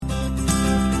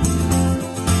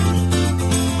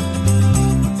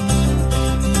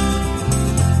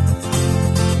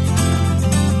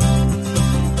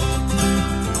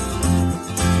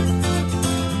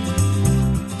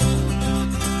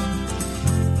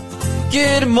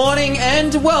Good morning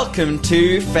and welcome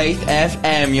to Faith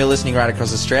FM. You're listening right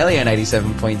across Australia on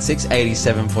 87.6,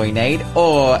 87.8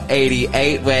 or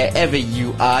 88, wherever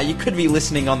you are. You could be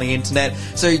listening on the internet,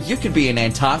 so you could be in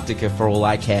Antarctica for all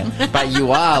I care. But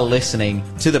you are listening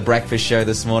to The Breakfast Show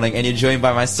this morning, and you're joined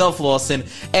by myself, Lawson,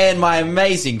 and my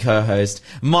amazing co-host,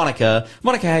 Monica.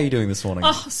 Monica, how are you doing this morning?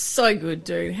 Oh, so good,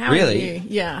 dude. How are you?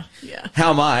 Yeah. How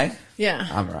am I? Yeah.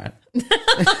 I'm all right.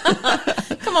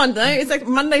 Come on, though. It's like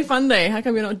Monday Fun Day. How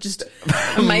come you're not just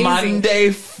amazing?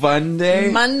 Monday Fun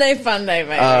Day? Monday Fun Day,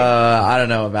 baby. I don't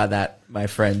know about that, my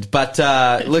friend. But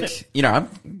look, I'm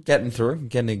getting through,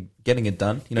 getting it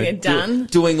done.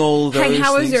 Doing all those Hey,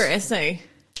 how was things. your essay?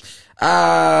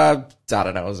 I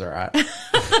don't know. It was all right.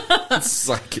 It's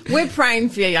like... We're praying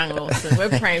for you, young Lawson. We're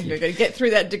praying for you. Got to get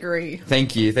through that degree.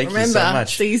 Thank you so Remember,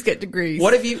 much. C's get degrees.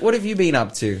 What have you been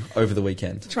up to over the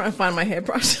weekend? Trying to find my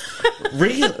hairbrush.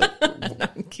 Really? No,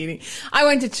 I'm kidding. I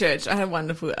went to church. I had a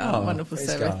wonderful praise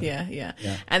service. God.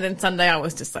 Yeah. And then Sunday I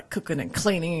was just like cooking and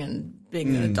cleaning and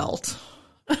being an adult.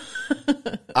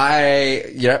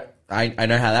 I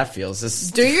know how that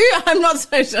feels. Do you? I'm not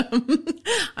so sure.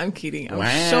 I'm kidding.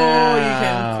 I'm sure you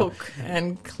can cook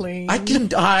and clean. I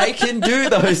can do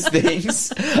those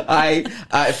things.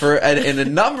 In a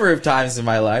number of times in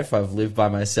my life, I've lived by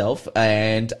myself,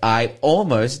 and I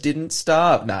almost didn't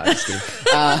starve. No, I'm just kidding.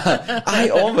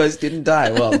 I almost didn't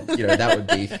die. Well,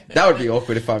 that would be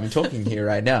awkward if I'm talking here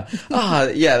right now.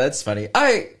 Yeah, that's funny.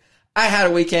 I had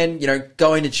a weekend,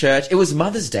 going to church. It was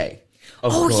Mother's Day.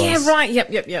 Of course. Yeah, right.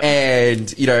 Yep. And,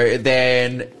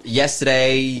 then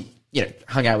yesterday,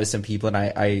 hung out with some people and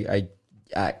I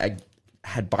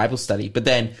had Bible study. But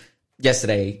then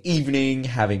yesterday evening,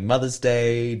 having Mother's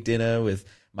Day dinner with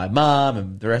my mum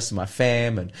and the rest of my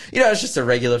fam. And, it's just a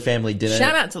regular family dinner.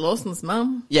 Shout out to Lawson's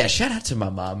mum. Yeah, shout out to my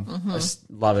mum. Mm-hmm. I just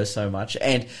love her so much.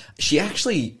 And she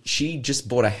just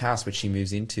bought a house which she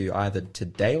moves into either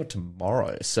today or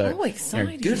tomorrow. So,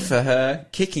 exciting. Good for her.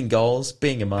 Kicking goals,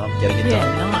 being a mum, getting it done.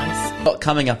 Yeah, nice. Well,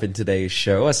 coming up in today's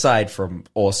show, aside from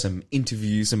awesome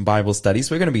interviews and Bible studies,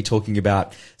 we're going to be talking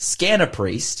about Scanner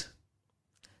Priest,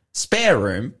 Spare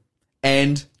Room,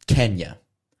 and Kenya.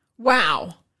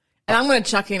 Wow. And I'm going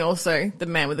to chuck in also the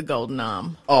man with the golden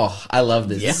arm. Oh, I love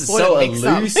this. Yeah, this is so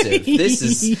elusive. This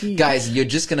is, guys, you're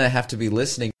just going to have to be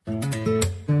listening.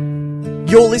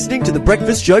 You're listening to the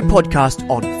Breakfast Show podcast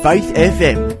on Faith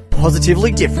FM.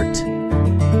 Positively different.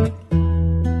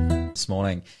 This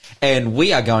morning. And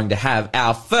we are going to have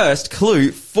our first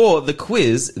clue for the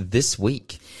quiz this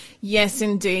week. Yes,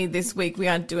 indeed. This week we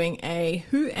are doing a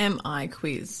Who Am I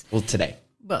quiz. Well, today.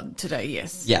 Well, today,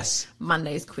 yes. Yes.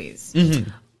 Monday's quiz.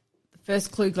 Mm-hmm.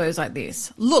 First clue goes like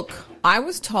this. Look, I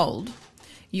was told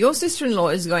your sister-in-law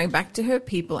is going back to her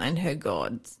people and her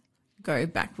gods. Go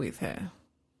back with her.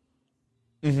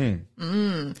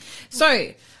 Mm-hmm. So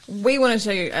we want to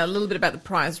show you a little bit about the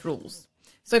prize rules.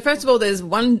 So first of all, there's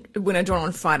one winner drawn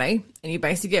on Friday, and you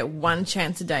basically get one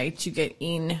chance a day to get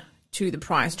in to the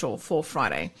prize draw for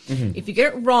Friday. Mm-hmm. If you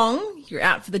get it wrong, you're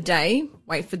out for the day.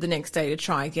 Wait for the next day to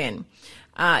try again.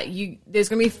 There's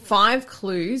going to be 5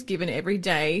 clues given every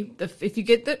day. If you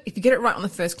get it right on the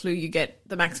first clue, you get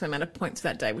the maximum amount of points for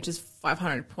that day, which is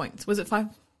 500 points. Was it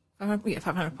 500? Yeah,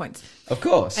 500 points. Of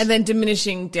course. And then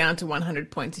diminishing down to 100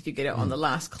 points if you get it on the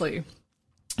last clue.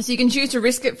 So you can choose to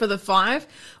risk it for the 5,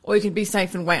 or you can be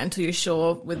safe and wait until you're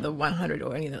sure with the 100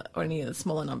 or any of the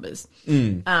smaller numbers.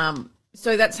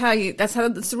 So that's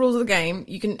the rules of the game.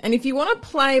 You can, and if you want to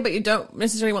play but you don't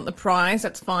necessarily want the prize,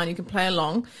 that's fine. You can play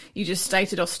along. You just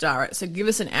state it or star it. So give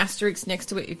us an asterisk next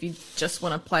to it if you just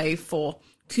want to play for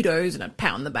kudos and a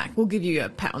pat on the back. We'll give you a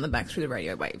pat on the back through the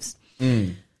radio waves.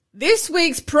 This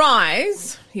week's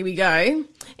prize, here we go,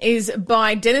 is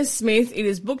by Dennis Smith. It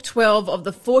is book 12 of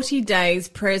the 40 Days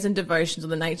Prayers and Devotions on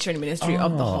the Nature and Ministry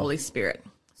of the Holy Spirit.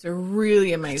 It's a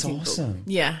really amazing That's awesome. book.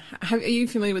 Yeah. Are you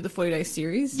familiar with the 40 Day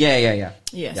series? Yeah.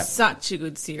 Yeah, such a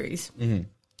good series. Mm-hmm.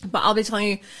 But I'll be telling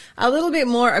you a little bit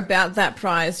more about that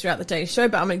prize throughout the day's show,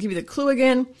 but I'm going to give you the clue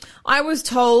again. I was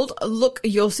told, look,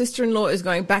 your sister-in-law is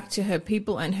going back to her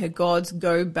people and her gods.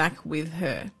 Go back with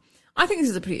her. I think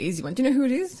this is a pretty easy one. Do you know who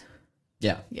it is?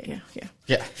 Yeah. Yeah.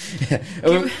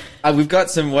 We've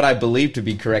got some what I believe to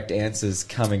be correct answers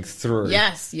coming through.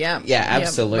 Yes, yeah. Yeah,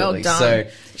 absolutely. Well done. So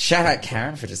shout out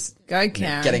Karen for just Go,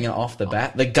 Karen. Getting it off the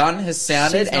bat. The gun has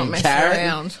sounded She's not and messing Karen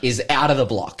around. is out of the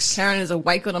blocks. Karen is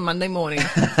awake on a Monday morning.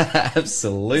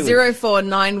 Absolutely.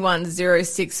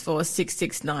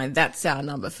 0491064669. That's our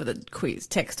number for the quiz.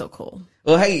 Text or call.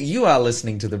 Well, hey, you are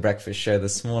listening to The Breakfast Show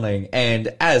this morning,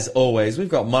 and as always, we've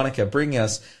got Monica bringing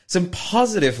us some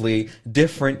positively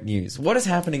different news. What is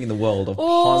happening in the world of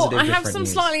positive I different have some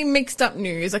news? slightly mixed up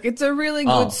news. Like, it's a really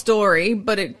good story,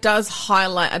 but it does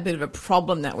highlight a bit of a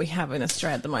problem that we have in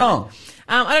Australia at the moment.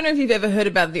 I don't know if you've ever heard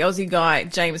about the Aussie guy,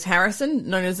 James Harrison,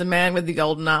 known as the man with the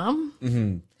golden arm.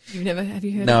 Mm-hmm. Have you heard of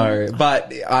him? No,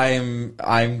 but I'm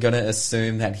going to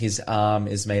assume that his arm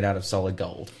is made out of solid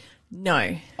gold.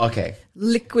 No. Okay.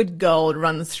 Liquid gold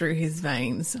runs through his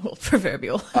veins, or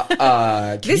proverbial.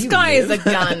 This guy is a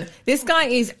gun. This guy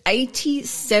is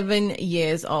 87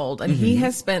 years old, and he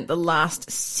has spent the last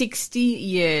 60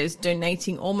 years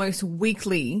donating almost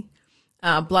weekly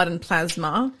blood and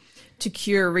plasma to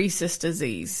cure rhesus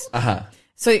disease.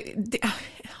 So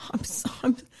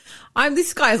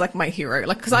this guy is like my hero,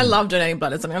 like, because I love donating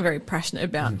blood. It's something I'm very passionate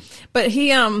about. But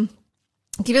he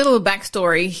give you a little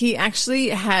backstory. He actually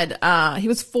had, he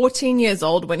was 14 years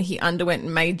old when he underwent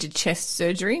major chest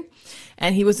surgery,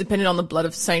 and he was dependent on the blood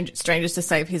of strangers to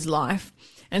save his life.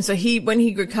 And so when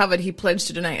he recovered, he pledged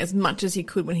to donate as much as he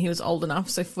could when he was old enough.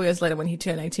 So 4 years later, when he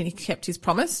turned 18, he kept his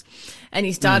promise, and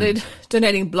he started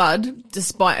donating blood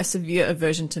despite a severe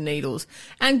aversion to needles.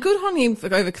 And good on him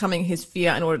for overcoming his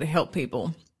fear in order to help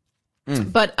people.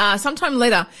 But sometime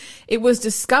later, it was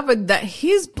discovered that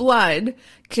his blood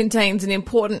contains an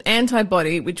important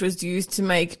antibody, which was used to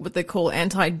make what they call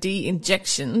anti-D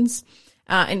injections.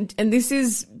 And this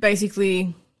is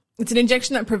basically, it's an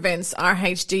injection that prevents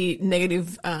Rhd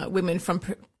negative women from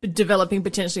developing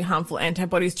potentially harmful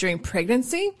antibodies during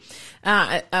pregnancy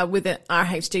with an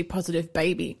Rhd positive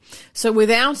baby. So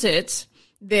without it,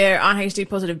 their Rhd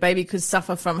positive baby could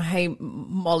suffer from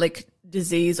hemolytic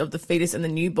disease of the fetus and the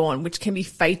newborn, which can be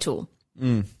fatal.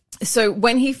 So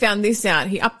when he found this out,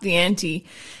 he upped the ante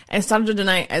and started to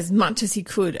donate as much as he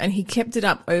could, and he kept it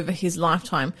up over his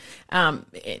lifetime.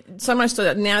 So much so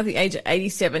that now at the age of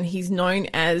 87, he's known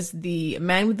as the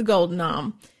man with the golden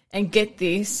arm. And get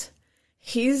this,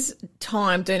 his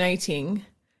time donating,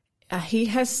 he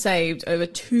has saved over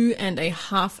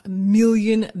 2.5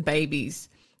 million babies.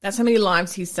 That's how many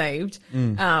lives he's saved.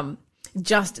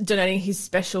 Just donating his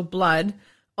special blood.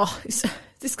 Oh,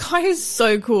 this guy is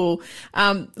so cool.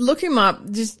 Look him up.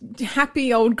 Just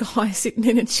happy old guy sitting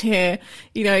in a chair,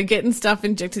 getting stuff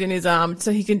injected in his arm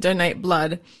so he can donate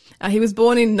blood. He was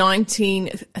born in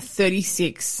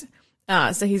 1936.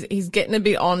 So he's getting a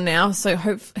bit on now. So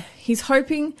he's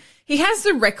hoping he has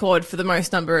the record for the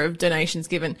most number of donations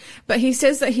given, but he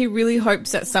says that he really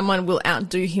hopes that someone will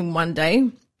outdo him one day,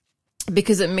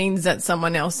 because it means that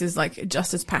someone else is like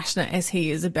just as passionate as he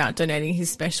is about donating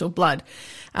his special blood.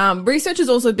 Research is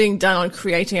also being done on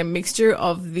creating a mixture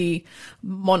of the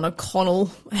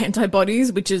monoclonal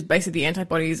antibodies, which is basically the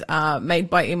antibodies made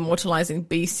by immortalizing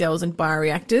B cells and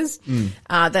bioreactors,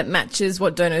 that matches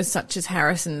what donors such as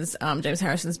James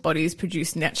Harrison's bodies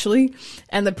produce naturally.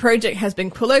 And the project has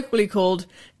been colloquially called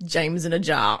James in a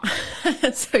Jar.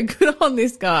 So good on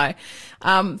this guy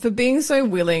for being so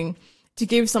willing to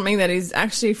give something that is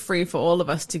actually free for all of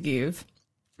us to give.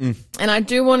 And I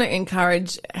do want to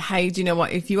encourage, hey, do you know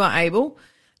what? If you are able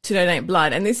to donate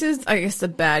blood, and this is, I guess, the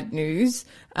bad news.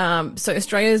 So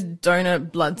Australia's donor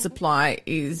blood supply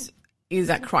is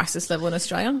at crisis level in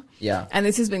Australia. Yeah. And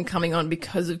this has been coming on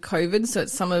because of COVID. So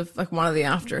it's one of the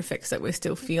after effects that we're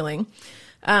still feeling.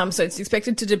 So it's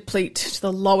expected to deplete to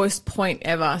the lowest point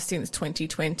ever since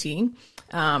 2020,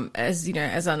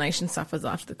 as our nation suffers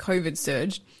after the COVID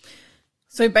surge.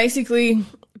 So basically,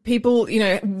 people,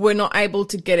 were not able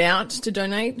to get out to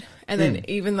donate. And then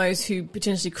even those who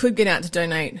potentially could get out to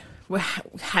donate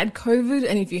had COVID.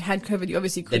 And if you had COVID, you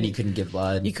obviously couldn't. Then you couldn't give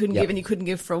blood. You couldn't give, and you couldn't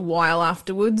give for a while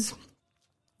afterwards.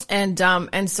 And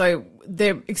so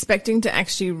they're expecting to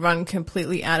actually run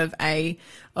completely out of A,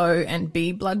 O, and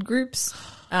B blood groups.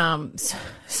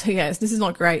 So yes, this is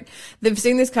not great. They've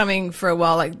seen this coming for a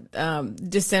while, like,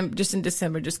 December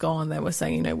just gone, they were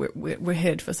saying, we're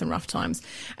headed for some rough times.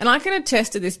 And I can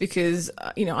attest to this because,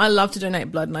 I love to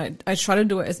donate blood, and I try to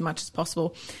do it as much as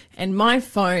possible. And my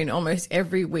phone, almost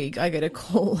every week, I get a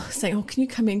call saying, oh, can you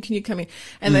come in? Can you come in?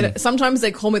 And then sometimes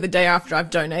they call me the day after I've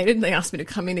donated and they ask me to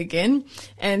come in again.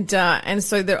 And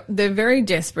so they're very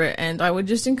desperate. And I would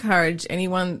just encourage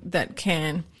anyone that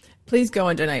can, please go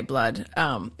and donate blood.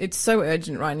 It's so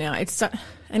urgent right now. It's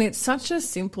such a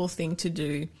simple thing to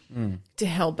do to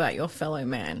help out your fellow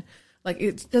man. Like,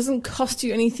 it doesn't cost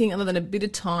you anything other than a bit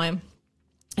of time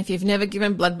If you've never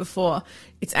given blood before,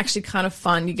 it's actually kind of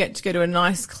fun. You get to go to a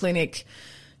nice clinic.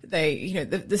 They,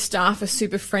 the staff are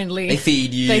super friendly. They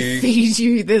feed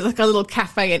you. There's like a little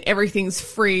cafe and everything's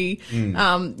free,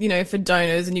 for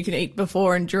donors, and you can eat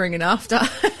before and during and after.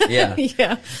 Yeah.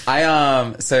 Yeah.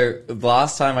 So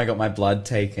last time I got my blood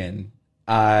taken,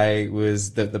 I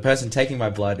was the person taking my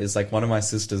blood is like one of my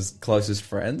sister's closest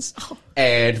friends,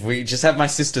 and we just have my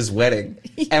sister's wedding,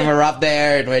 and we're up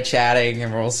there and we're chatting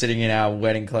and we're all sitting in our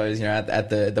wedding clothes, at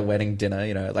the wedding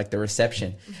dinner, like the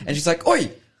reception, and she's like,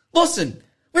 "Oi, Lawson,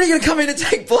 when are you going to come in and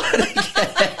take blood again?"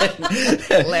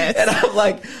 And I'm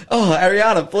like, "Oh,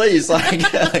 Ariana, please,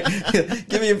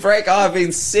 give me a break. Oh, I've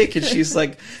been sick." And she's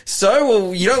like,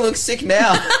 well, you don't look sick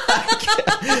now.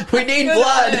 We need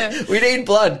blood. We need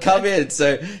blood. Come in.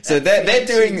 So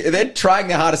they're trying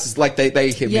their hardest. Like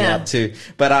they hit me up too.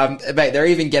 But, mate, they're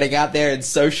even getting out there in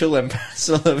social and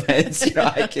personal events.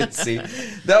 I can see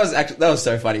that was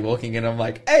so funny walking in. I'm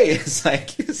like, hey, it's like,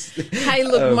 hey,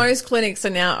 look, most clinics are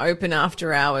now open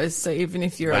after hours. So even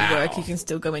if you're at work, you can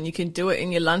still go in. You can do it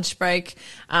in your lunch break.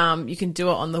 You can do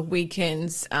it on the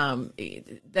weekends.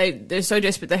 They're so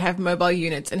desperate. They have mobile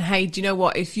units. And hey, do you know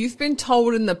what? If you've been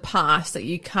told in the past that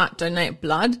you can't donate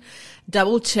blood,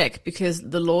 double check, because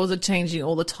the laws are changing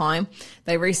all the time.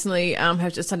 They recently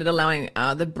have just started allowing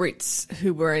the Brits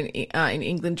who were in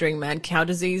England during mad cow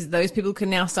disease. Those people can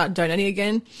now start donating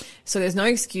again. So there's no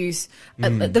excuse.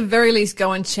 At the very least,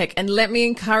 go and check. And let me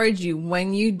encourage you,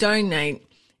 when you donate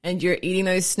and you're eating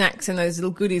those snacks and those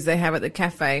little goodies they have at the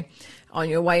cafe, on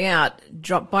your way out,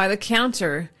 drop by the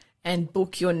counter and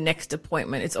book your next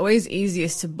appointment. It's always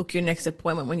easiest to book your next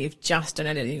appointment when you've just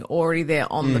donated and you're already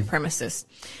there on the premises.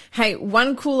 Hey,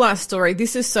 one cool last story.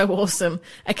 This is so awesome.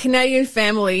 A Canadian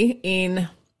family in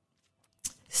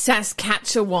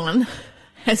Saskatchewan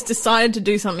has decided to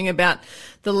do something about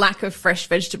the lack of fresh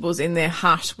vegetables in their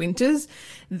harsh winters.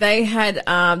 They had,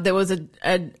 there was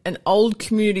an old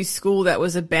community school that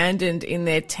was abandoned in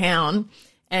their town,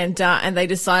 and they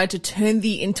decided to turn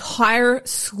the entire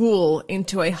school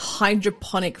into a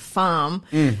hydroponic farm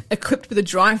equipped with a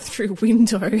drive-through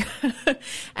window.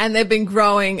 And they've been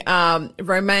growing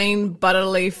romaine,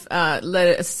 butterleaf,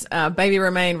 lettuce, baby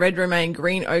romaine, red romaine,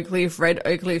 green oak leaf, red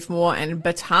oak leaf more, and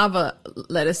batava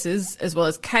lettuces, as well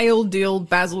as kale, dill,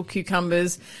 basil,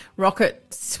 cucumbers, rocket,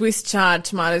 Swiss chard,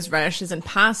 tomatoes, radishes, and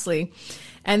parsley.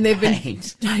 And they've been,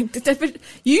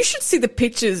 you should see the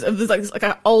pictures of this, like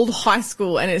an old high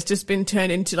school, and it's just been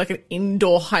turned into like an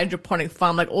indoor hydroponic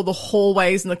farm. Like all the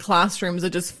hallways and the classrooms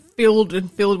are just filled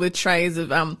with trays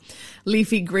of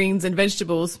leafy greens and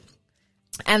vegetables.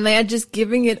 And they are just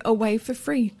giving it away for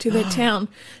free to their town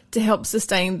to help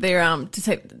sustain their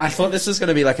I thought this was going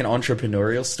to be like an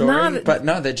entrepreneurial story, but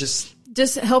no, they're just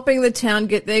helping the town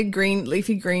get their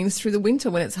leafy greens through the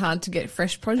winter when it's hard to get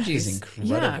fresh produce. That is incredible.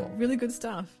 Yeah, really good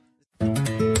stuff.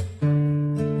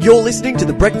 You're listening to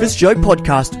the Breakfast Show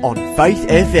podcast on Faith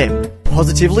FM.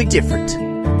 Positively different.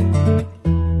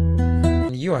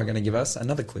 You are going to give us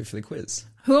another clue for the quiz.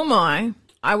 Who am I?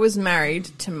 I was married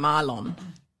to Marlon.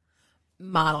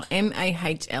 Marlon,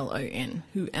 Mahlon.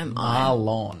 Who am I?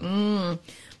 Marlon.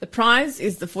 The prize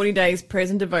is the 40 Days Prayers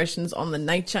and Devotions on the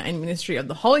Nature and Ministry of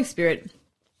the Holy Spirit,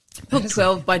 Book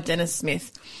 12 by Dennis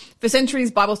Smith. For centuries,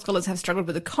 Bible scholars have struggled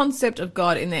with the concept of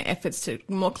God in their efforts to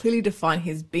more clearly define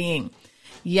his being.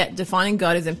 Yet defining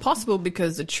God is impossible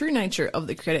because the true nature of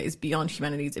the Creator is beyond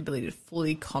humanity's ability to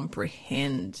fully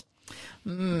comprehend.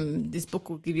 This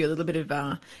book will give you a little bit of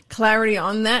clarity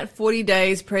on that. 40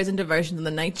 Days, Prayers and Devotions on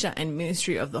the Nature and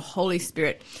Ministry of the Holy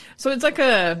Spirit. So it's like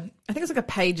I think it's like a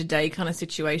page a day kind of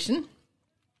situation.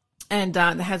 And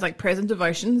it has like prayers and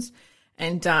devotions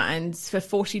and for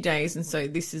 40 days. And so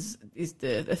this is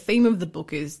the theme of the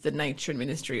book is the nature and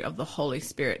ministry of the Holy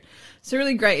Spirit. So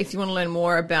really great if you want to learn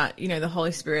more about, the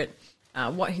Holy Spirit,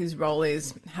 what his role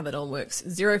is, how that all works.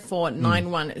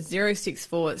 0491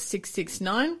 064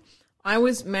 669. I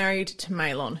was married to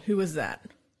Mahlon. Who was that?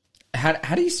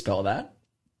 How do you spell that?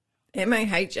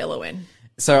 Mahlon.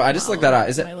 So I just looked that up.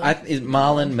 Is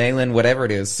Mahlon, whatever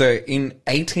it is. So in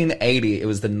 1880, it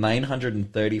was the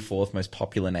 934th most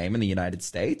popular name in the United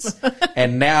States.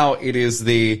 And now it is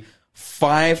the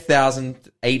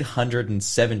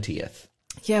 5,870th.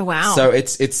 Yeah, wow. So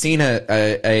it's seen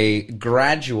a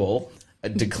gradual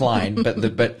decline,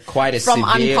 but quite a from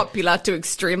severe... unpopular to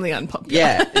extremely unpopular.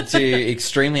 Yeah, to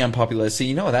extremely unpopular. So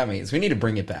you know what that means. We need to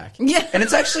bring it back. Yeah. And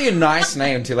it's actually a nice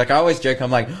name too. Like I always joke, I'm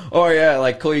like, oh yeah,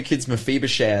 like call your kids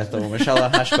Mephibosheth or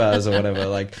Mashallah Hashbaz or whatever.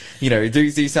 Like,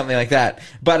 do something like that.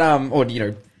 But,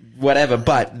 or, whatever.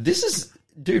 But this is,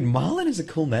 dude, Marlon is a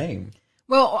cool name.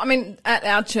 Well, I mean, at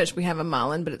our church we have a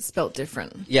Marlin, but it's spelt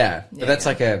different. Yeah, but that's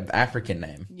like a African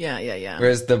name. Yeah.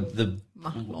 Whereas the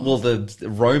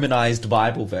Romanized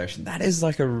Bible version, that is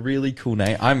like a really cool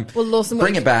name. Lawson,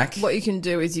 bring it back. What you can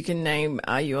do is you can name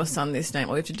your son this name.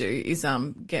 All you have to do is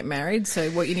get married. So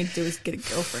what you need to do is get a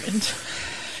girlfriend.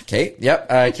 Okay.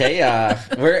 Yep. Okay.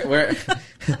 We're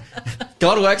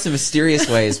God works in mysterious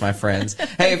ways, my friends.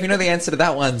 Hey, if you know the answer to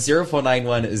that one,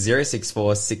 0491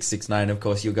 064 669. Of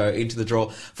course, you'll go into the draw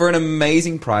for an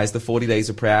amazing prize, the 40 Days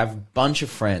of Prayer. I have a bunch of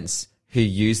friends who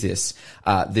use this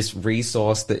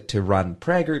resource to run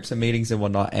prayer groups and meetings and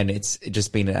whatnot, and it's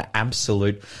just been an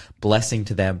absolute blessing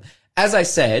to them. As I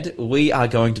said, we are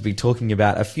going to be talking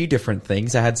about a few different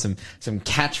things. I had some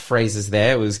catchphrases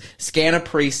there. It was scan a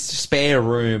priest, spare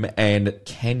room, and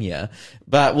Kenya.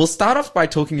 But we'll start off by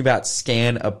talking about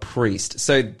scan a priest.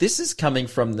 So this is coming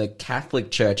from the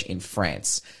Catholic Church in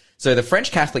France. So the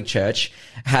French Catholic Church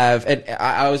and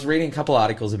I was reading a couple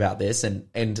articles about this,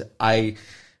 and I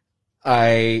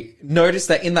noticed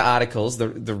that in the articles,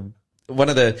 one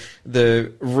of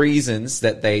the reasons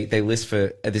that they list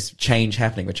for this change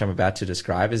happening, which I'm about to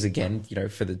describe, is again,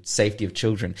 for the safety of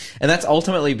children. And that's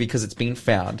ultimately because it's been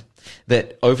found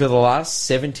that over the last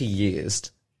 70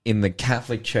 years in the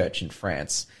Catholic Church in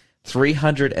France,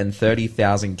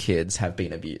 330,000 kids have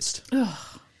been abused.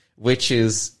 Ugh. Which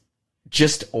is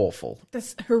just awful.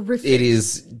 That's horrific. It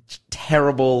is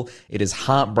terrible. It is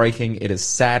heartbreaking. It is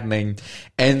saddening.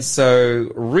 And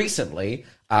so recently,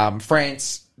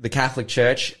 France, the Catholic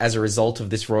Church, as a result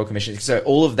of this Royal Commission, so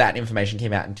all of that information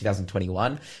came out in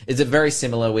 2021. Is it very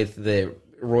similar with the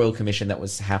Royal Commission that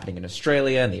was happening in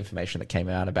Australia and the information that came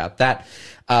out about that?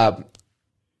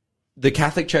 The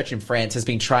Catholic Church in France has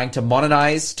been trying to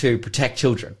modernize to protect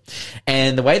children.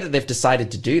 And the way that they've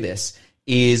decided to do this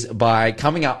is by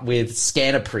coming up with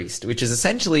Scan a Priest, which is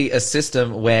essentially a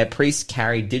system where priests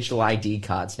carry digital ID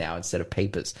cards now instead of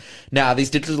papers. Now,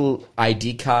 these digital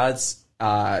ID cards,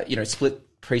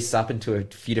 split priests up into a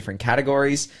few different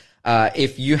categories.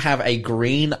 If you have a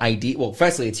green ID, well,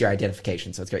 firstly, it's your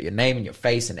identification. So it's got your name and your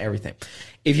face and everything.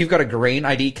 If you've got a green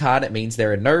ID card, it means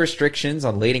there are no restrictions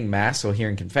on leading mass or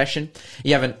hearing confession.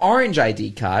 You have an orange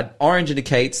ID card. Orange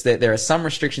indicates that there are some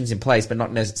restrictions in place, but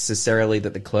not necessarily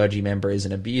that the clergy member is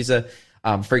an abuser.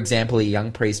 For example, a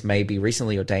young priest may be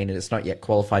recently ordained and is not yet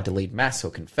qualified to lead mass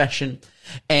or confession.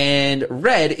 And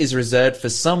red is reserved for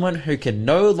someone who can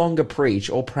no longer preach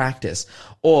or practice,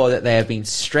 or that they have been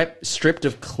stripped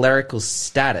of clerical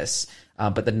status,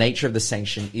 but the nature of the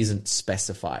sanction isn't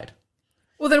specified.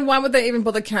 Well, then why would they even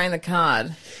bother carrying the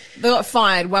card? They got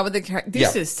fired. Why would they carry...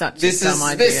 This is such a dumb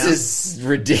idea. This is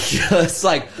ridiculous.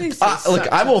 Like, look,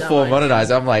 I'm all for modernize.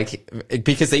 I'm like,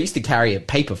 because they used to carry a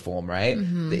paper form, right?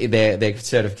 Mm-hmm. Their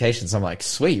certifications. I'm like,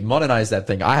 sweet, modernize that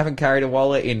thing. I haven't carried a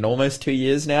wallet in almost 2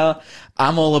 years now.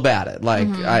 I'm all about it. Like,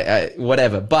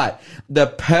 whatever. But the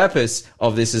purpose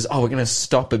of this is, we're going to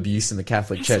stop abuse in the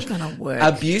Catholic Church. It's not going to work.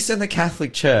 Abuse in the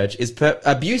Catholic Church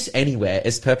abuse anywhere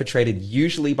is perpetrated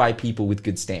usually by people with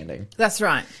good standing. That's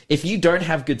right. If you don't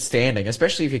have good standing,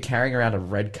 especially if you're carrying around a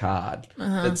red card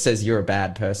that says you're a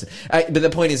bad person. But the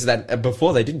point is that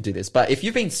before they didn't do this. But if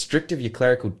you've been stripped of your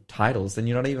clerical titles, then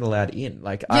you're not even allowed in.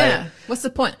 Like, what's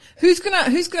the point? Who's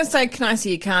gonna say, "Can I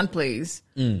see your card, please"?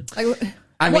 Like,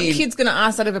 what kid's going to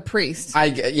ask that of a priest?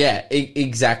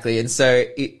 Exactly. And so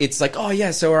it's like,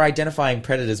 so we're identifying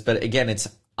predators, but again, it's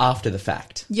after the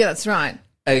fact. Yeah, that's right.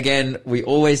 Again, we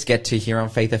always get to hear on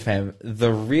Faith FM,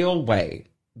 the real way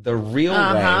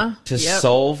to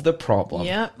solve the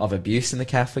problem of abuse in the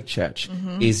Catholic Church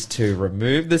is to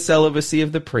remove the celibacy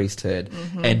of the priesthood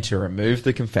and to remove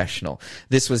the confessional.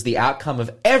 This was the outcome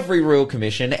of every Royal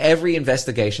Commission, every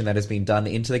investigation that has been done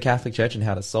into the Catholic Church and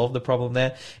how to solve the problem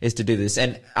there is to do this.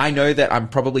 And I know that I'm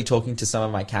probably talking to some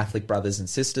of my Catholic brothers and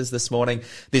sisters this morning.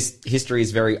 This history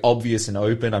is very obvious and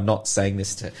open. I'm not saying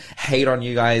this to hate on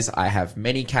you guys. I have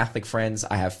many Catholic friends.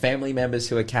 I have family members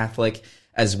who are Catholic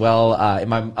as well.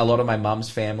 A lot of my mum's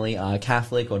family are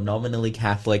Catholic or nominally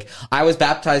Catholic. I was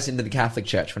baptized into the Catholic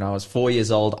Church when I was 4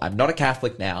 years old. I'm not a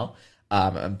Catholic now.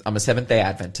 I'm a Seventh-day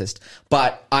Adventist.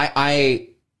 But I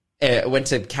went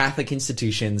to Catholic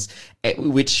institutions,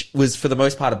 which was for the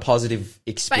most part a positive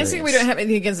experience. Basically, we don't have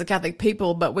anything against the Catholic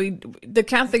people, but the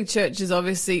Catholic Church is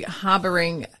obviously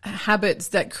harboring habits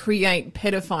that create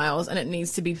pedophiles, and it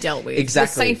needs to be dealt with.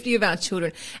 Exactly. The safety of our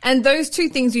children. And those two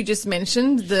things you just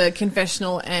mentioned, the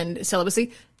confessional and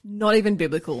celibacy, not even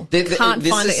biblical. Can't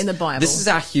find it in the Bible. This is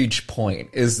our huge point,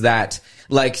 is that,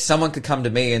 like, someone could come to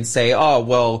me and say,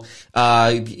 Lawson,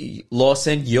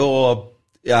 you're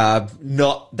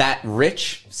not that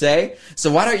rich, say,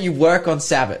 so why don't you work on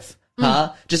Sabbath?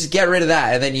 Huh? Just get rid of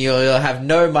that, and then you'll have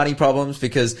no money problems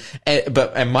because.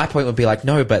 And my point would be like,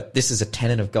 no, but this is a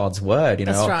tenet of God's word, you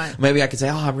know. That's right. Maybe I could say,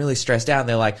 oh, I'm really stressed out, and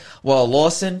they're like, well,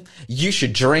 Lawson, you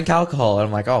should drink alcohol, and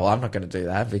I'm like, oh, well, I'm not going to do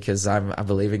that because I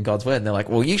believe in God's word, and they're like,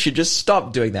 well, you should just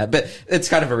stop doing that. But it's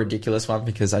kind of a ridiculous one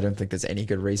because I don't think there's any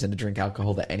good reason to drink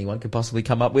alcohol that anyone could possibly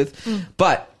come up with.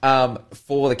 But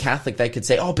for the Catholic, they could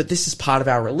say, oh, but this is part of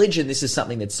our religion. This is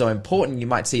something that's so important. You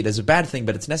might see it as a bad thing,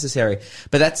 but it's necessary.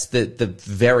 But that's the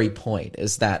very point,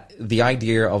 is that the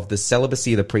idea of the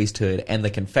celibacy of the priesthood and the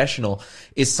confessional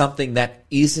is something that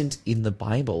isn't in the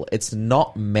Bible. It's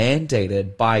not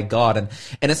mandated by God. And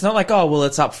it's not like, oh, well,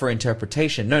 it's up for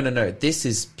interpretation. No. This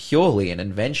is purely an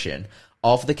invention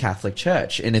of the Catholic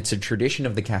Church. And it's a tradition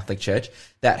of the Catholic Church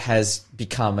that has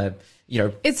become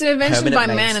it's an invention by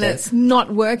man, and it's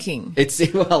not working. It's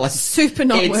super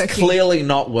not working. It's clearly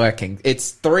not working.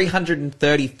 It's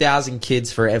 330,000 kids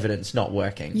for evidence not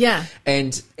working. Yeah,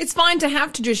 and it's fine to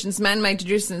have traditions, man-made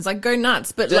traditions, like go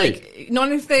nuts, but like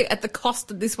not if they're at the cost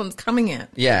that this one's coming at.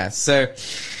 Yeah, so.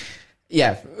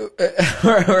 Yeah,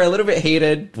 we're a little bit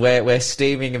heated. We're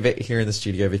steaming a bit here in the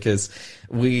studio because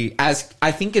I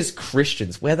think as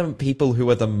Christians, we're the people who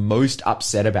are the most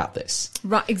upset about this.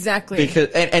 Right, exactly. Because,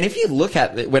 and if you look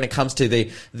at when it comes to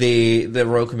the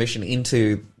Royal Commission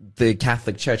into the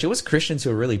Catholic Church, it was Christians who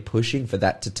were really pushing for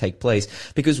that to take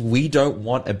place because we don't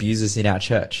want abusers in our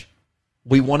church.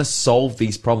 We want to solve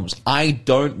these problems. I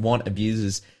don't want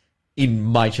abusers in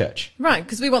my church. Right,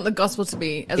 because we want the gospel to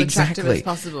be as attractive as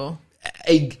possible.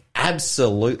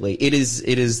 Absolutely. It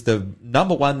is the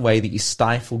number one way that you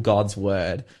stifle God's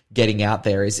word getting out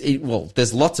there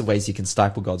there's lots of ways you can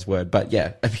stifle God's word, but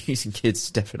yeah, abusing kids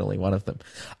is definitely one of them.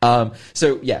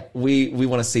 So yeah, we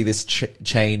want to see this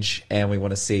change, and we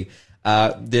want to see,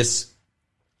 this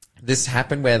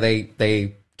happen where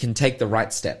they can take the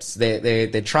right steps.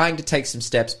 They're trying to take some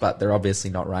steps, but they're obviously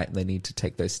not right, and they need to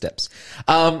take those steps.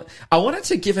 I wanted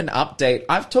to give an update.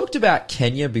 I've talked about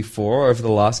Kenya before over the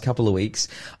last couple of weeks.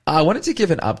 I wanted to give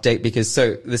an update because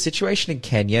the situation in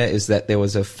Kenya is that there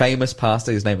was a famous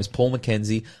pastor, his name is Paul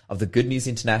Mackenzie of the Good News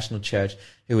International Church,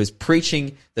 who was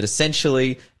preaching that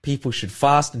essentially people should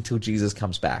fast until Jesus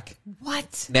comes back.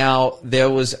 What? Now,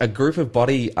 there was a group of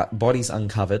bodies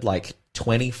uncovered, like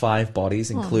 25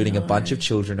 bodies, including a bunch of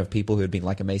children of people who had been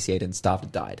like emaciated and starved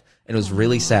and died. And it was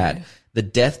really sad. The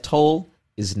death toll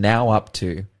is now up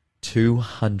to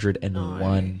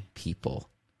 201 people.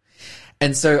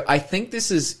 And so I think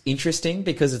this is interesting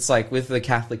because it's like with the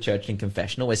Catholic Church and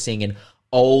confessional, we're seeing an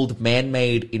old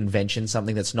man-made invention,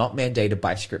 something that's not mandated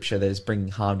by Scripture, that is bringing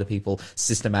harm to people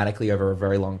systematically over a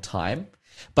very long time.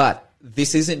 But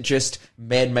this isn't just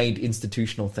man-made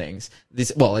institutional things. It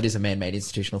is a man-made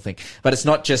institutional thing, but it's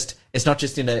not just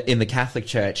in the Catholic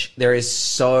Church. There is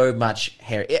so much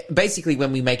basically,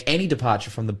 when we make any departure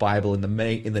from the Bible in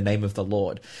the name of the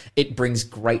Lord, it brings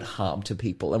great harm to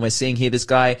people. And we're seeing here this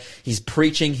guy, he's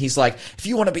preaching, he's like, if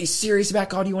you want to be serious about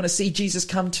God, you want to see Jesus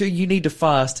come too, you need to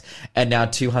fast. And now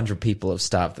 200 people have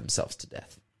starved themselves to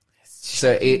death.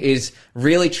 So it is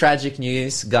really tragic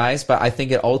news, guys, but I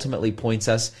think it ultimately points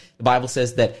us. The Bible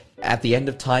says that at the end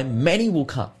of time, many will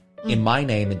come in my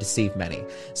name and deceive many.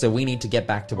 So we need to get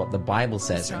back to what the Bible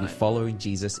says and be following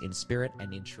Jesus in spirit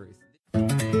and in truth.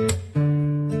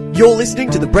 You're listening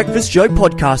to the Breakfast Show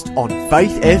podcast on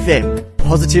Faith FM.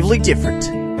 Positively different.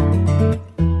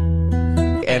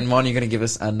 And Mon, you're going to give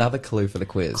us another clue for the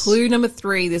quiz. Clue number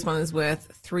 3. This one is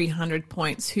worth 300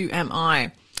 points. Who am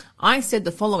I? I said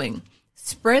the following.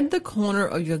 Spread the corner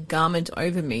of your garment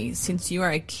over me, since you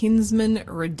are a kinsman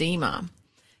redeemer.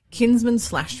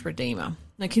 Kinsman/redeemer.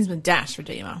 No,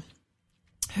 kinsman-redeemer.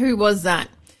 Who was that?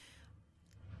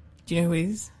 Do you know who it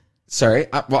is? Sorry?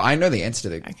 I know the answer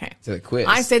to the quiz.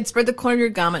 I said, spread the corner of your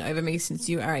garment over me, since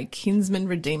you are a kinsman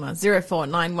redeemer.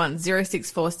 0491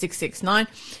 064 669.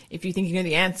 If you think you know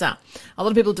the answer. A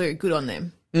lot of people do. Good on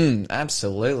them.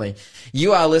 Absolutely.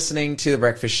 You are listening to The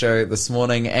Breakfast Show this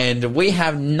morning, and we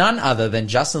have none other than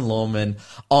Justin Lawman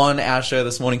on our show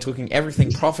this morning, talking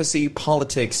everything prophecy,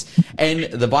 politics, and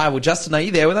the Bible. Justin, are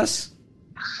you there with us?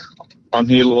 I'm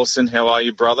here, Lawson. How are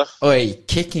you, brother? Oi,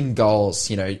 kicking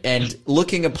goals, and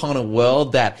looking upon a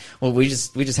world that, we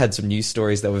just had some news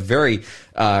stories that were very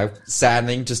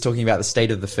saddening, just talking about the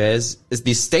state of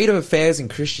affairs in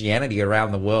Christianity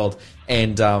around the world,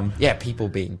 and people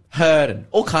being hurt and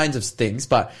all kinds of things.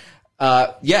 But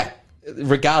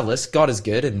regardless, God is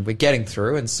good, and we're getting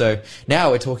through. And so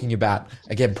now we're talking about,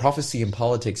 again, prophecy and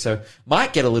politics. So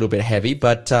might get a little bit heavy,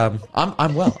 but I'm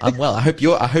well. I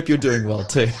hope you're doing well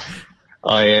too.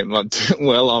 I am.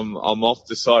 Well, I'm off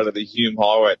the side of the Hume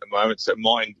Highway at the moment, so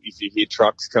mind if you hear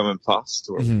trucks coming past,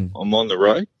 or I'm on the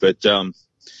road. But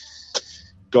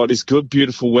God is good,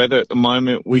 beautiful weather at the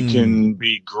moment. We can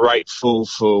be grateful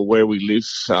for where we live.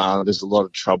 There's a lot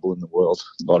of trouble in the world,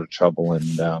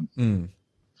 and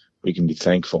we can be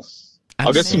thankful.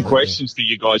 I've got some questions for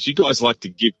you guys. You guys like to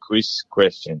give quiz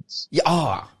questions. Yeah.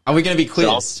 Oh, are we going to be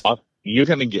quizzed? So you're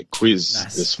going to get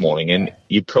quizzed this morning, and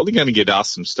you're probably going to get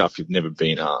asked some stuff you've never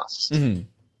been asked.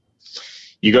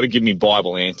 You got to give me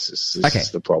Bible answers. This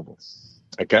is the problem.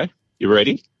 Okay? You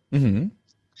ready?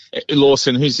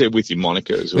 Lawson, who's there with you?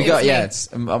 Monica as well? It's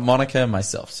Monica and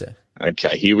myself, sir.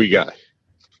 Okay, here we go.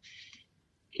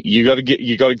 You got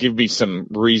to give me some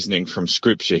reasoning from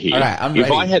Scripture here. All right, I'm ready.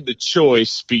 If I had the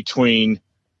choice between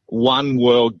one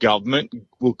world government,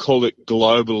 we'll call it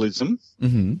globalism,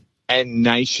 and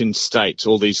nation states,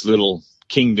 all these little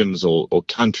kingdoms or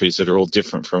countries that are all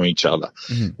different from each other,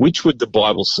 which would the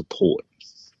Bible support?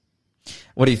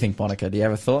 What do you think, Monica? Do you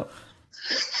have a thought?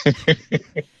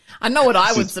 I know what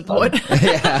I would support.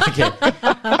 Yeah, okay.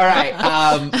 All right.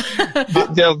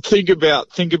 Now think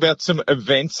about some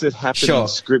events that happen in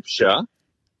Scripture.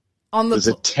 There's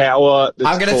a tower.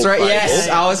 I'm going to throw. Yes,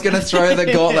 I was going to throw the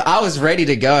gauntlet. I was ready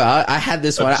to go. I had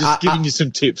this one. I'm just giving you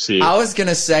some tips here. I was going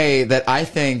to say that I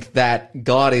think that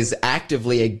God is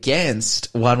actively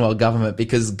against one world government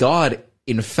because God,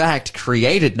 in fact,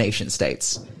 created nation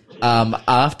states.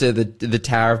 After the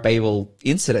Tower of Babel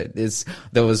incident,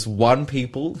 there was one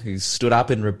people who stood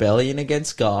up in rebellion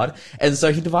against God, and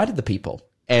so he divided the people.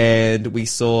 And we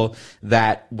saw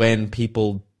that when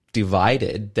people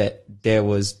divided, that there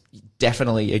was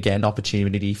definitely, again,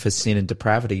 opportunity for sin and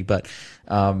depravity, but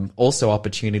also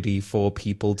opportunity for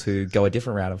people to go a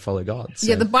different route and follow God. So.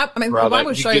 Yeah, the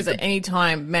Bible shows that any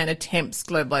time man attempts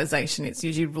globalization, it's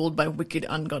usually ruled by wicked,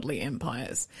 ungodly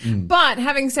empires. But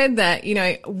having said that,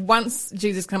 once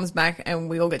Jesus comes back and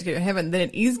we all get to go to heaven, then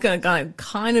it is going to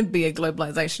kind of be a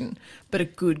globalization, but a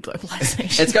good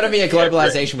globalization. It's going to be a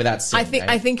globalization without sin.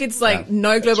 I think it's like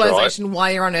no globalization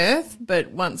while you're on Earth,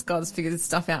 but once God's figured this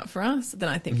stuff out for us, then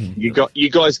I think you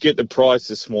guys get the prize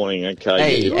this morning.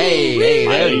 Okay. Hey.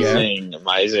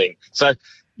 Amazing. So,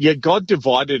 God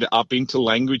divided it up into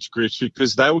language groups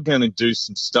because they were going to do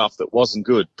some stuff that wasn't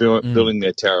good, building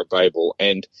their Tower of Babel.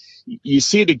 And you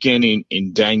see it again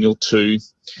in Daniel 2,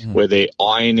 where they're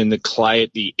iron in the clay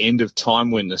at the end of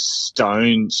time when the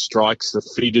stone strikes the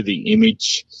feet of the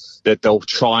image, that they'll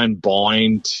try and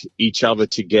bind each other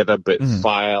together but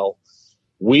fail.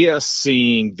 We are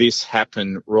seeing this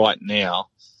happen right now.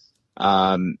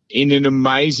 In an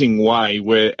amazing way,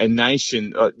 where a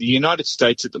nation, the United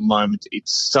States at the moment,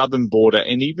 its southern border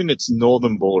and even its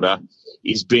northern border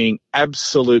is being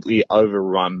absolutely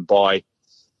overrun by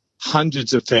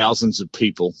hundreds of thousands of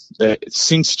people.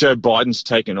 Since Joe Biden's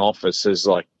taken office,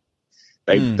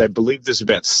 they believe there's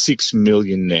about 6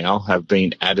 million now have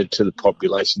been added to the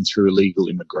population through illegal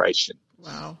immigration.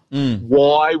 Wow.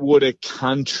 Why would a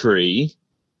country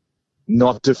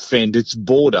not defend its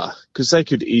border? Because they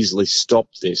could easily stop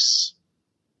this.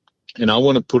 And I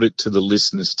want to put it to the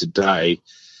listeners today,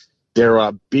 there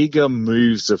are bigger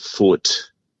moves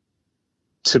afoot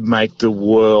to make the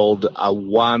world a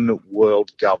one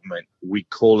world government. We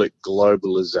call it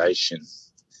globalization.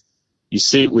 You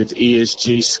see it with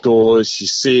ESG scores, you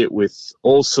see it with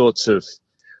all sorts of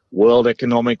World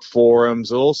Economic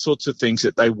Forums, all sorts of things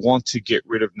that they want to get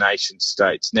rid of nation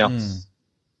states. Now,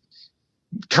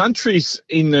 countries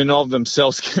in and of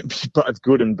themselves can be both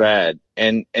good and bad,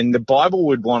 and the Bible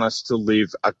would want us to live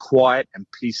a quiet and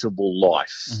peaceable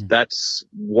life. That's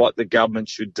what the government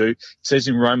should do. It says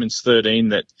in Romans 13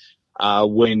 that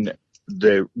when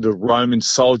the Roman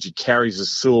soldier carries a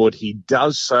sword, he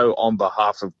does so on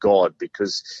behalf of God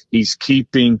because he's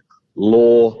keeping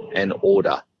law and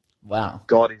order. Wow.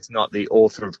 God is not the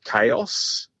author of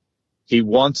chaos. He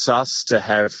wants us to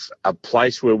have a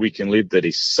place where we can live that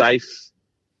is safe,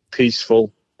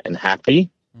 peaceful and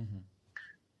happy.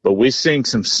 But we're seeing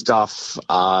some stuff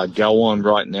go on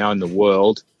right now in the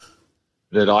world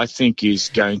that I think is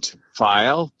going to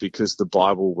fail because the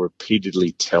Bible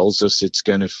repeatedly tells us it's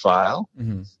going to fail.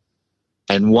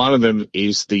 And one of them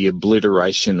is the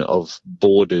obliteration of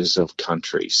borders of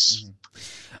countries.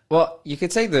 Well, you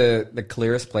could say the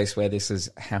clearest place where this is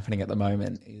happening at the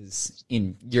moment is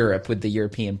in Europe with the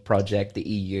European project, the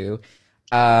EU.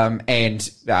 And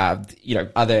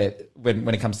other when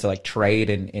it comes to like trade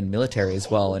and military as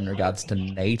well, in regards to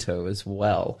NATO as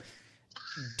well.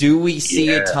 Do we see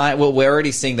a time? Well, we're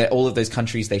already seeing that all of those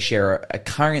countries, they share a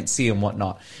currency and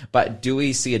whatnot. But do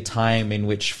we see a time in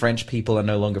which French people are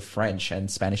no longer French and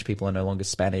Spanish people are no longer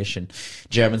Spanish and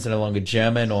Germans are no longer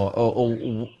German?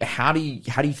 Or how do you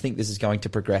think this is going to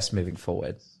progress moving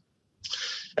forward?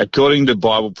 According to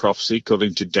Bible prophecy,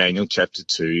 according to Daniel chapter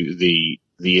 2,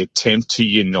 the attempt to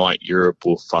unite Europe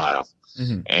will fail.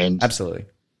 Mm-hmm. And absolutely,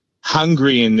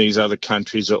 Hungary and these other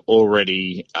countries are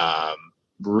already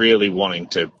really wanting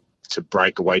to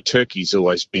break away. Turkey's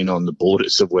always been on the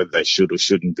borders of whether they should or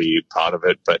shouldn't be a part of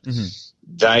it, but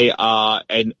they are.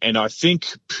 And I think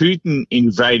Putin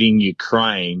invading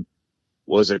Ukraine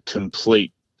was a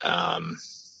complete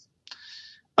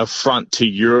affront to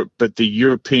Europe, but the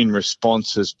European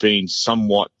response has been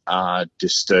somewhat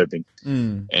disturbing.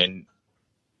 And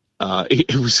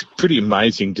it was pretty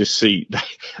amazing to see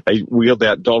they wheeled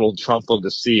out Donald Trump on the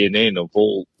CNN of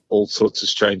all sorts of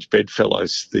strange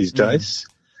bedfellows these days.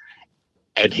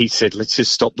 And he said, let's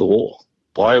just stop the war.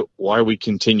 Why are we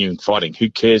continuing fighting? Who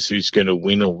cares who's going to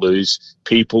win or lose?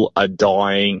 People are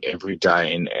dying every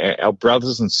day. And our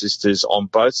brothers and sisters on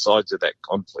both sides of that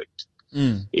conflict,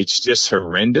 it's just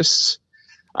horrendous.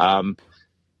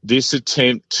 This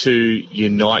attempt to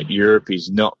unite Europe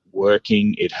is not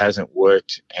working. It hasn't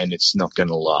worked, and it's not going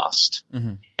to last.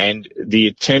 And the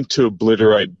attempt to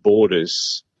obliterate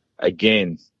borders,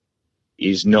 again,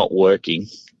 is not working,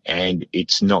 and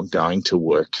it's not going to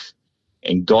work.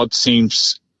 And God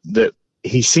seems to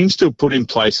have put in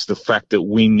place the fact that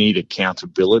we need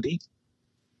accountability,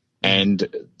 and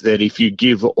that if you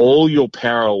give all your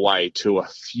power away to a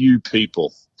few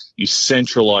people, you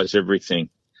centralize everything,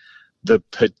 the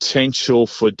potential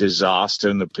for disaster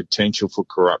and the potential for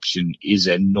corruption is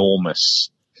enormous.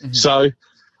 So,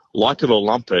 like it or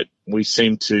lump it, we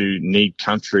seem to need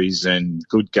countries and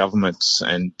good governments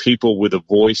and people with a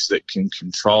voice that can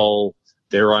control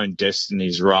their own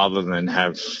destinies rather than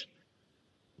have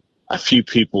a few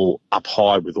people up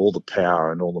high with all the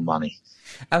power and all the money.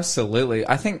 Absolutely.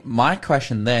 I think my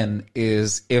question then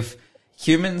is, if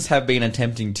humans have been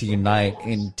attempting to unite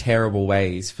in terrible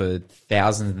ways for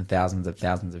thousands and thousands and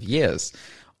thousands of years,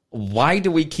 why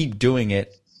do we keep doing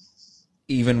it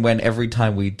even when every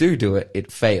time we do it,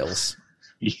 it fails?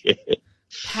 Yeah.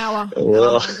 Power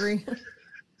hungry.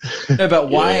 No, but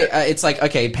why? It's like,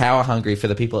 okay, power hungry for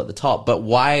the people at the top, but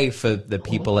why for the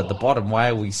people at the bottom? Why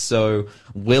are we so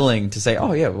willing to say,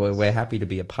 oh yeah, we're happy to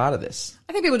be a part of this?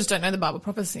 I think people just don't know the Bible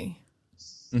prophecy.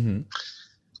 I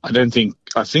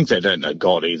think they don't know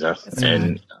God either.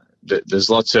 And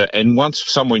there's lots of, and once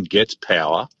someone gets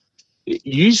power,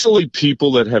 usually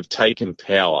people that have taken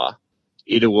power,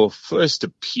 it will first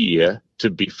appear to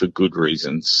be for good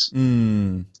reasons.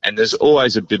 And there's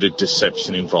always a bit of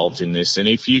deception involved in this. And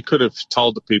if you could have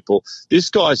told the people, this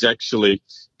guy's actually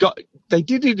they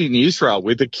did it in Israel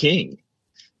with a king.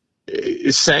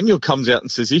 Samuel comes out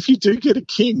and says, if you do get a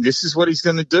king, this is what he's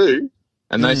going to do.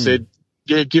 And they said,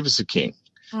 yeah, give us a king.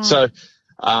 So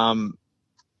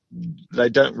they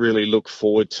don't really look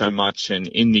forward so much. And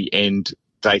in the end,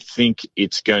 they think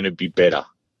it's going to be better.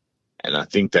 And I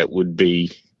think that would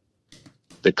be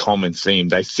the common theme.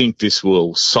 They think this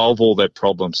will solve all their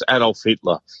problems. Adolf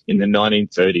Hitler in the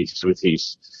 1930s with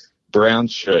his brown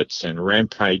shirts and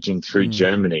rampaging through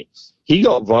Germany, he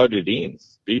got voted in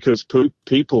because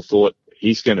people thought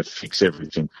he's going to fix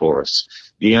everything for us.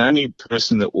 The only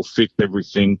person that will fix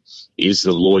everything is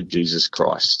the Lord Jesus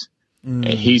Christ. And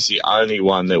he's the only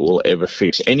one that will ever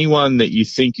fix. Anyone that you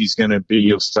think is going to be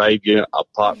your savior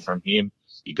apart from him,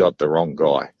 you got the wrong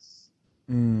guy.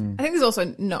 I think there's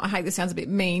also I hate this sounds a bit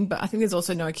mean, but I think there's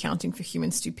also no accounting for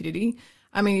human stupidity.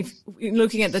 I mean, if you're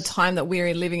looking at the time that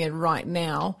we're living in right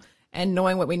now and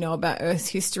knowing what we know about Earth's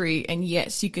history, and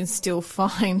yet you can still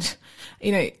find,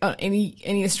 on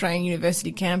any Australian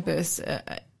university campus,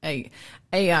 a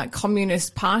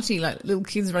communist party, like little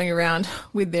kids running around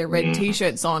with their red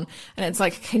T-shirts on, and it's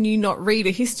like, can you not read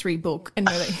a history book and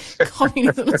know that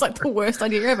communism is like the worst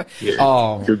idea ever? Yeah.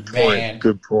 Oh, good point. Man.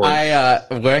 Good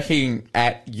point. Working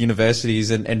at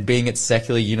universities and being at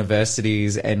secular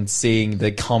universities and seeing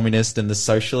the communist and the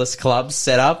socialist clubs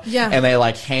set up, and they're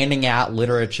like handing out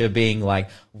literature being like,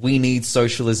 we need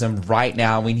socialism right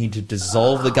now. We need to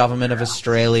dissolve the government of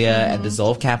Australia and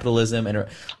dissolve capitalism. And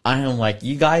I am like,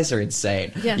 you guys are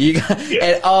insane. Yeah. You guys,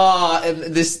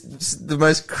 and this the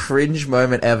most cringe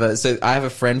moment ever. So I have a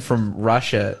friend from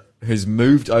Russia who's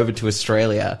moved over to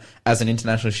Australia as an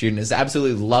international student is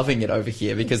absolutely loving it over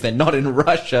here because they're not in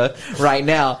Russia right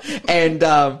now.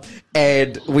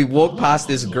 And we walk past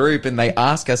this group and they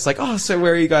ask us like, oh, so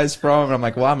where are you guys from? And I'm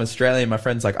like, well, I'm Australian. My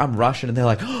friend's like, I'm Russian. And they're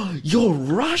like, oh, you're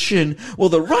Russian? Well,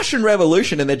 the Russian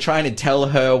Revolution. And they're trying to tell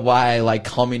her why like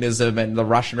communism and the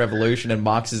Russian Revolution and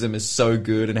Marxism is so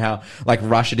good and how like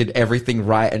Russia did everything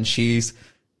right. And she's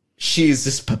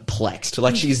just perplexed.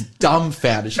 Like, she's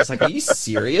dumbfounded. She's like, are you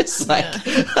serious?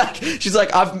 Like she's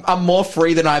like, I'm more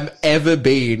free than I've ever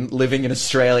been living in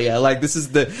Australia. Like, this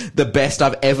is the best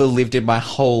I've ever lived in my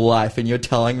whole life. And you're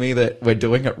telling me that we're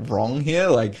doing it wrong here?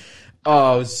 Like,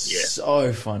 oh,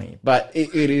 so funny. But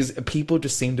it is, people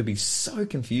just seem to be so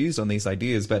confused on these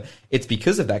ideas. But it's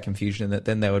because of that confusion that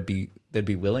then they'd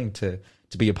be willing to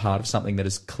be a part of something that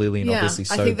is clearly and obviously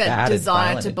so bad. I think that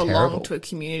desire to belong to a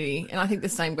community, and I think the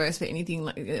same goes for anything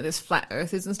like there's flat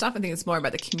earthers and stuff. I think it's more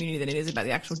about the community than it is about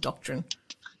the actual doctrine.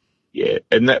 Yeah,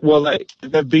 and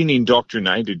they've been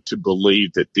indoctrinated to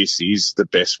believe that this is the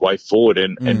best way forward,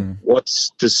 and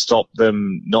what's to stop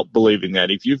them not believing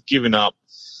that? If you've given up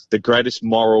the greatest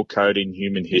moral code in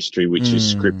human history, which is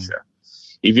Scripture,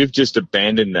 if you've just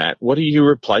abandoned that, what are you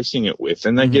replacing it with?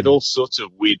 And they get all sorts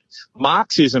of weird.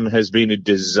 Marxism has been a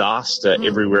disaster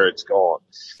everywhere it's gone.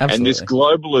 Absolutely. And this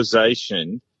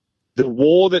globalization, the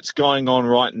war that's going on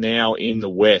right now in the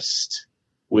West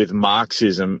with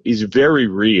Marxism is very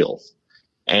real.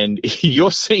 And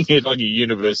you're seeing it on your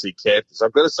university campus.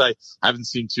 I've got to say, I haven't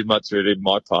seen too much of it in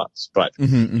my parts, but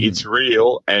it's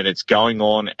real and it's going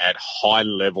on at high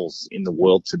levels in the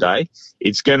world today.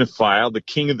 It's going to fail. The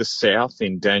King of the South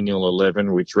in Daniel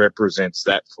 11, which represents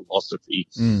that philosophy,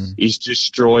 is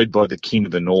destroyed by the King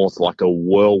of the North like a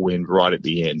whirlwind right at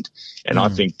the end. And I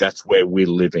think that's where we're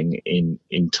living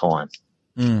in time.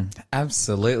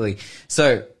 Absolutely.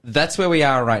 So that's where we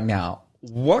are right now.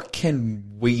 What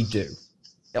can we do?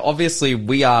 Obviously,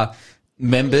 we are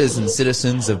members and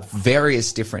citizens of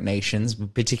various different nations,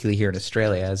 particularly here in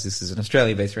Australia, as this is an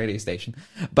Australia-based radio station.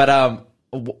 But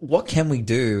what can we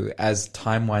do as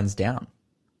time winds down?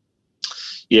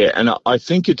 Yeah, and I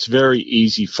think it's very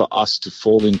easy for us to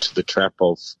fall into the trap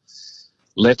of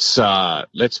let's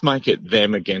make it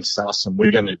them against us, and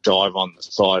we're going to dive on the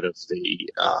side of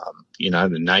the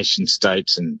the nation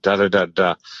states and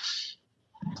da-da-da-da.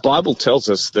 Bible tells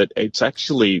us that it's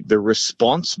actually the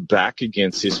response back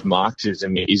against this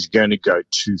Marxism is going to go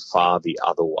too far the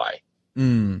other way.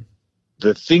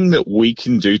 The thing that we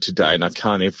can do today, and I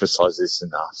can't emphasize this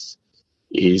enough,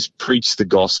 is preach the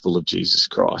gospel of Jesus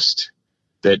Christ,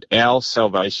 that our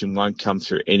salvation won't come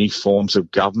through any forms of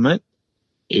government.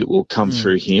 It will come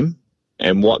through him.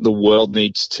 And what the world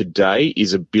needs today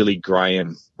is a Billy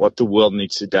Graham. What the world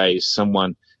needs today is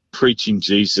someone preaching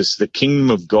Jesus. The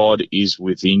kingdom of God is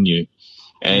within you.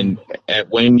 And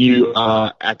when you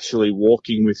are actually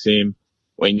walking with him,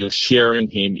 when you're sharing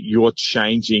him, you're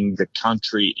changing the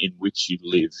country in which you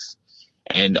live.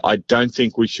 And I don't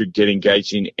think we should get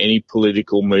engaged in any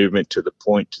political movement to the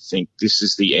point to think this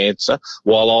is the answer.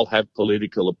 While I'll have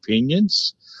political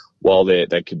opinions, while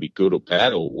they can be good or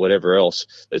bad or whatever else,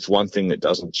 there's one thing that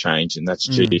doesn't change, and that's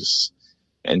Jesus.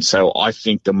 And so I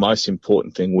think the most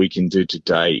important thing we can do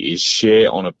today is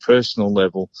share on a personal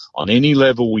level, on any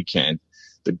level we can,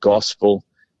 the gospel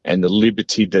and the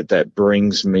liberty that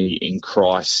brings me in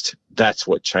Christ. That's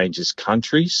what changes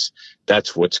countries.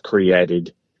 That's what's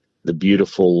created the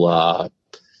beautiful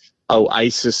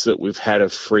oasis that we've had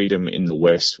of freedom in the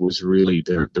West, was really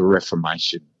the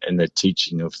Reformation and the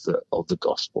teaching of the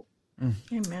gospel.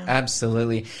 Amen.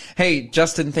 Absolutely. Hey,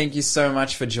 Justin, thank you so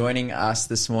much for joining us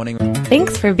this morning.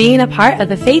 Thanks for being a part of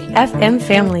the Faith FM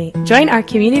family. Join our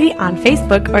community on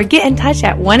Facebook or get in touch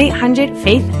at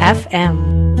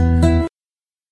 1-800-FAITH-FM.